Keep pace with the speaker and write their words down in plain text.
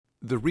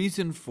The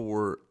reason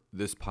for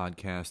this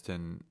podcast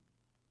and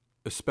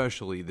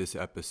especially this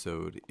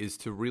episode is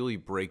to really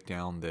break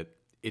down that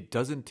it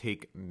doesn't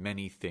take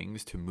many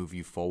things to move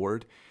you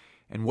forward.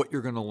 And what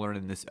you're going to learn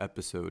in this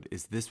episode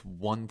is this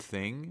one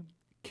thing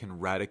can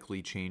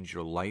radically change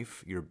your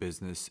life, your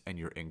business, and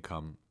your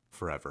income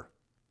forever.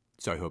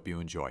 So I hope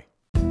you enjoy.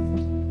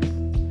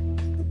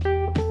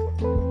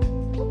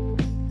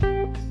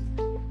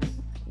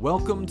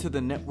 Welcome to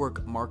the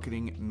Network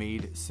Marketing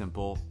Made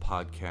Simple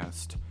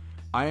podcast.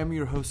 I am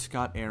your host,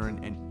 Scott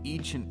Aaron, and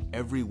each and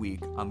every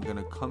week, I'm going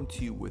to come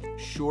to you with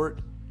short,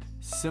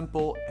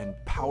 simple, and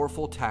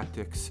powerful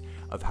tactics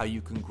of how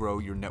you can grow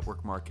your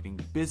network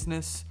marketing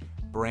business,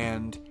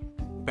 brand,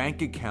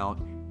 bank account,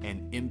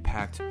 and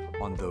impact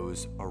on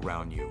those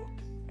around you.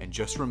 And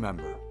just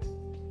remember,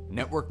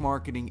 network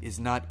marketing is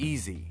not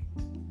easy,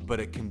 but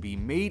it can be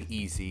made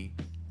easy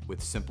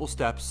with simple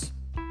steps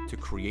to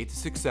create the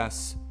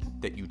success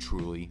that you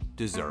truly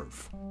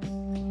deserve.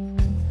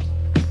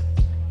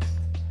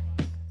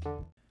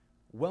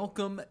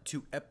 Welcome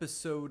to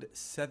episode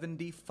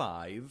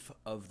 75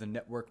 of the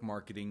Network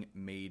Marketing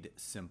Made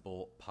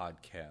Simple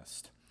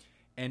podcast.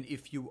 And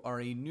if you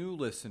are a new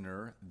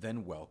listener,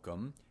 then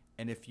welcome.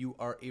 And if you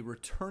are a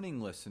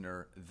returning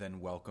listener, then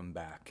welcome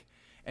back.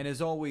 And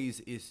as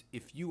always,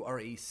 if you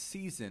are a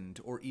seasoned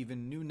or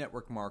even new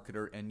network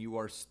marketer and you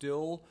are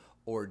still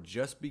or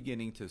just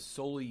beginning to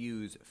solely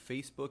use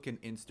Facebook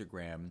and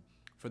Instagram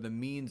for the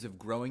means of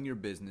growing your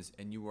business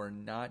and you are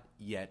not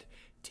yet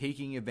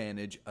taking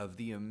advantage of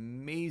the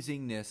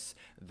amazingness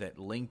that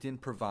LinkedIn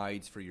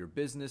provides for your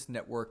business,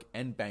 network,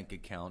 and bank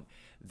account,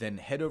 then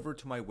head over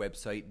to my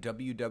website,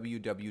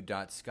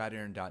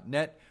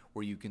 www.scottaaron.net,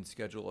 where you can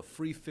schedule a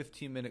free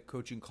 15-minute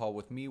coaching call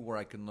with me where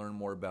I can learn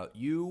more about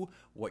you,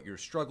 what you're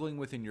struggling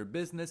with in your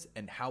business,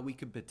 and how we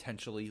can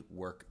potentially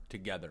work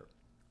together.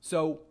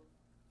 So,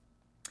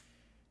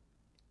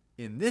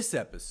 in this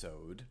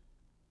episode,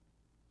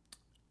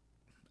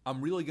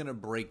 I'm really going to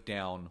break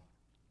down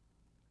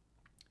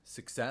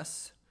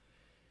success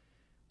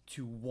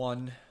to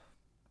one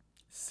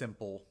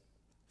simple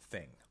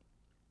thing.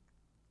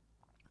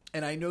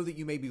 And I know that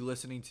you may be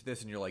listening to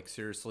this and you're like,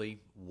 seriously,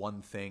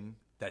 one thing?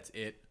 That's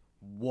it?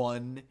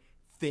 One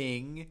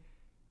thing?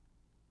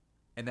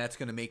 And that's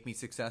going to make me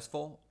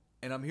successful?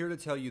 And I'm here to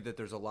tell you that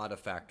there's a lot of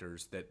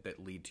factors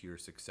that lead to your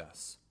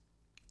success.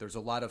 There's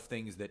a lot of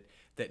things that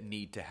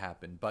need to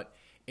happen. But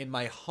in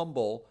my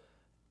humble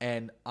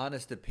and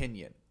honest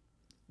opinion,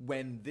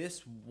 when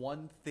this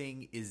one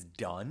thing is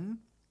done,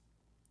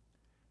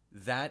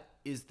 that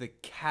is the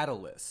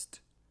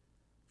catalyst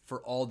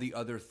for all the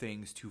other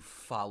things to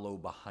follow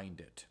behind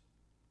it.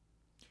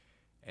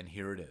 And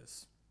here it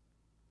is.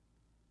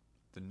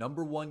 The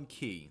number one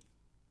key,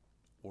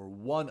 or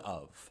one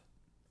of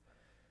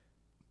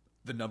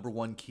the number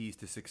one keys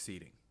to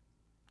succeeding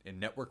in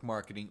network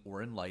marketing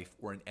or in life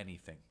or in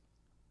anything,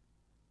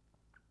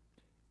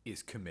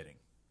 is committing.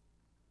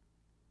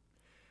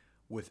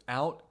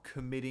 Without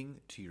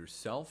committing to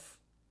yourself,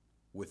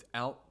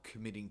 without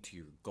committing to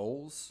your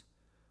goals,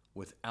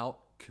 without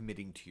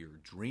committing to your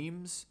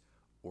dreams,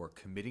 or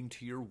committing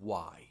to your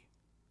why,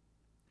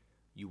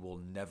 you will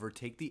never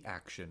take the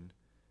action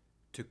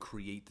to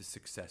create the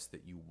success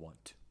that you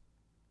want.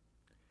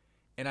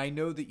 And I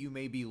know that you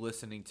may be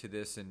listening to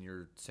this and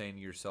you're saying to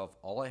yourself,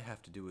 all I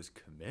have to do is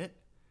commit?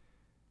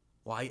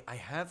 Well, I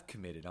have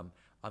committed.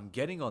 I'm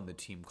getting on the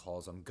team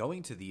calls, I'm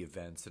going to the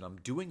events, and I'm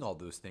doing all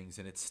those things,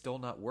 and it's still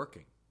not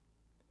working.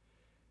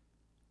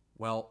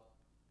 Well,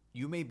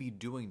 you may be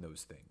doing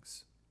those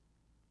things,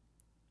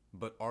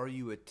 but are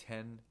you a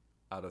 10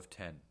 out of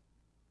 10?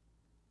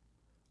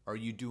 Are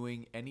you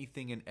doing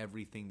anything and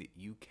everything that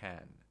you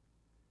can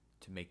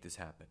to make this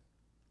happen?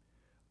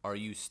 Are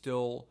you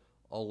still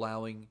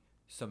allowing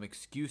some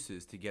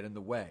excuses to get in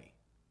the way?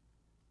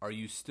 Are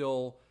you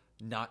still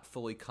not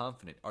fully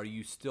confident? Are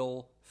you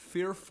still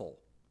fearful?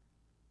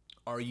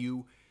 Are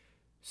you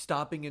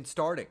stopping and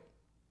starting?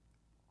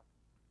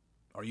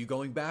 Are you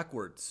going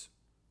backwards?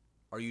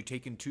 Are you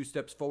taking 2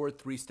 steps forward,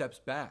 3 steps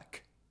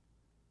back?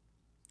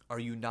 Are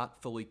you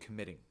not fully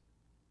committing?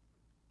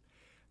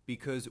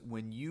 Because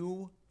when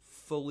you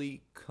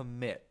fully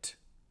commit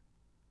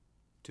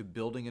to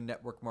building a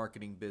network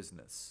marketing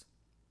business,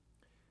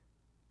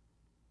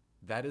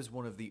 that is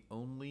one of the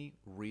only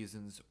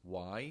reasons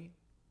why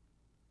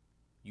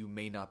you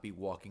may not be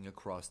walking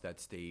across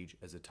that stage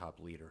as a top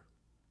leader.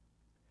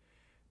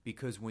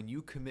 Because when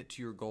you commit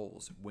to your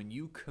goals, when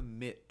you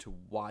commit to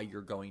why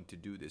you're going to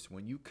do this,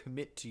 when you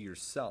commit to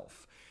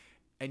yourself,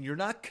 and you're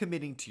not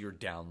committing to your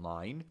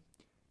downline,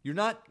 you're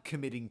not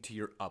committing to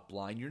your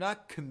upline, you're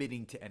not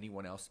committing to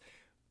anyone else.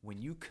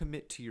 When you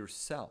commit to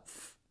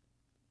yourself,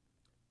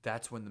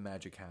 that's when the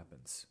magic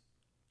happens.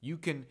 You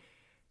can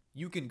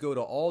go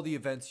to all the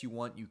events you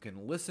want, you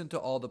can listen to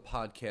all the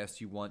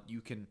podcasts you want, you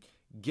can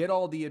get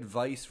all the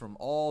advice from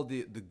all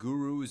the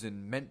gurus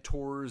and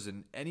mentors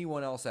and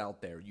anyone else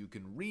out there. You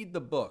can read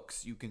the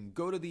books. You can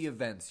go to the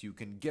events. You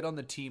can get on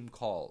the team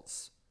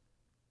calls.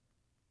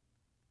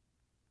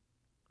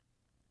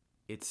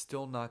 it's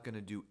still not going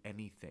to do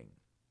anything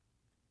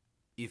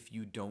if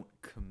you don't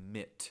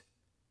commit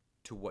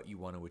to what you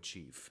want to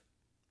achieve.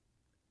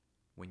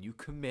 When you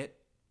commit,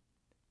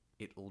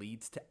 it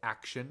leads to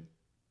action,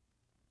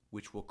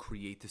 which will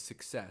create the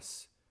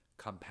success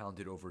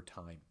compounded over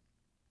time.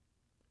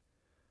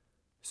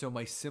 So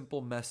my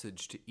simple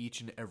message to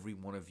each and every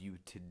one of you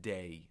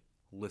today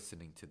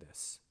listening to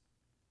this: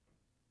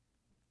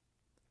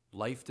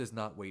 life does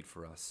not wait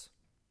for us.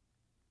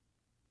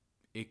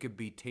 It could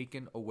be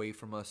taken away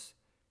from us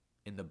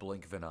in the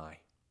blink of an eye.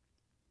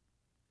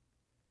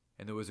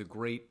 And there was a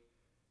great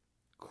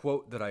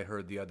quote that I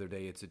heard the other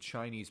day. It's a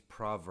Chinese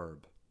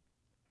proverb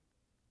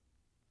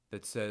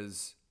that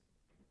says,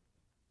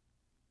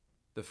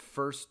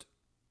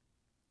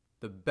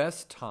 the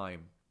best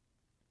time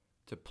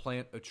to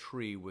plant a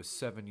tree was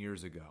 7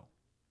 years ago.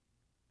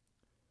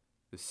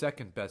 The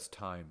second best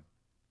time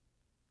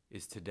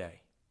is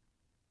today.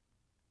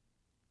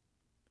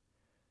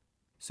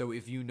 So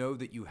if you know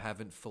that you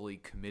haven't fully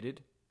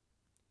committed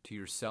to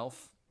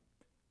yourself,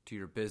 to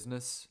your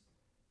business,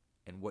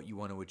 and what you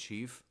want to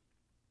achieve,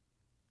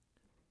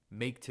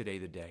 make today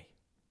the day.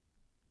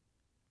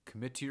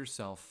 Commit to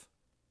yourself,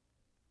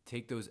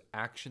 take those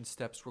action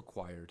steps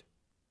required,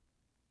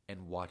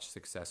 and watch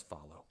success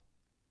follow.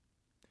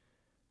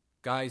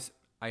 Guys,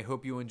 I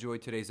hope you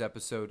enjoyed today's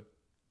episode.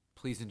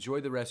 Please enjoy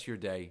the rest of your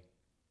day,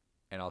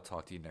 and I'll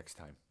talk to you next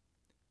time.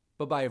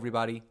 Bye-bye,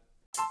 everybody.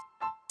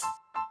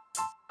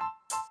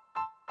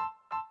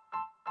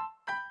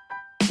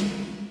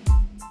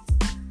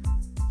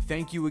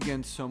 Thank you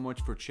again so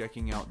much for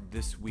checking out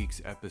this week's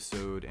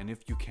episode. And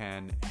if you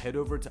can, head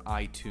over to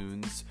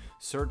iTunes,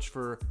 search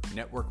for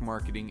Network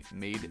Marketing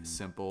Made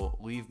Simple,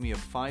 leave me a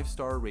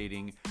 5-star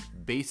rating,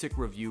 basic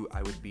review.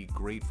 I would be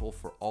grateful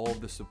for all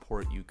of the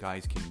support you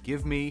guys can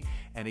give me.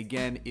 And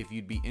again, if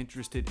you'd be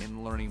interested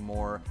in learning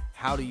more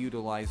how to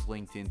utilize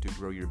LinkedIn to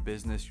grow your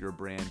business, your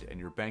brand, and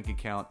your bank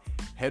account,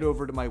 head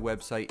over to my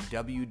website,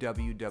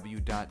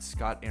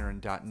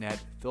 www.scottaaron.net.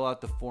 Fill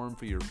out the form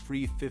for your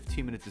free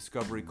 15-minute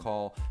discovery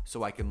call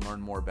so I can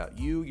learn more about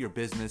you, your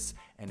business,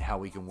 and how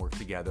we can work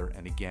together.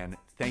 And again,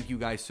 thank you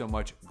guys so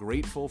much.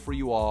 Grateful for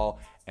you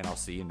all, and I'll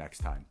see you next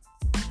time.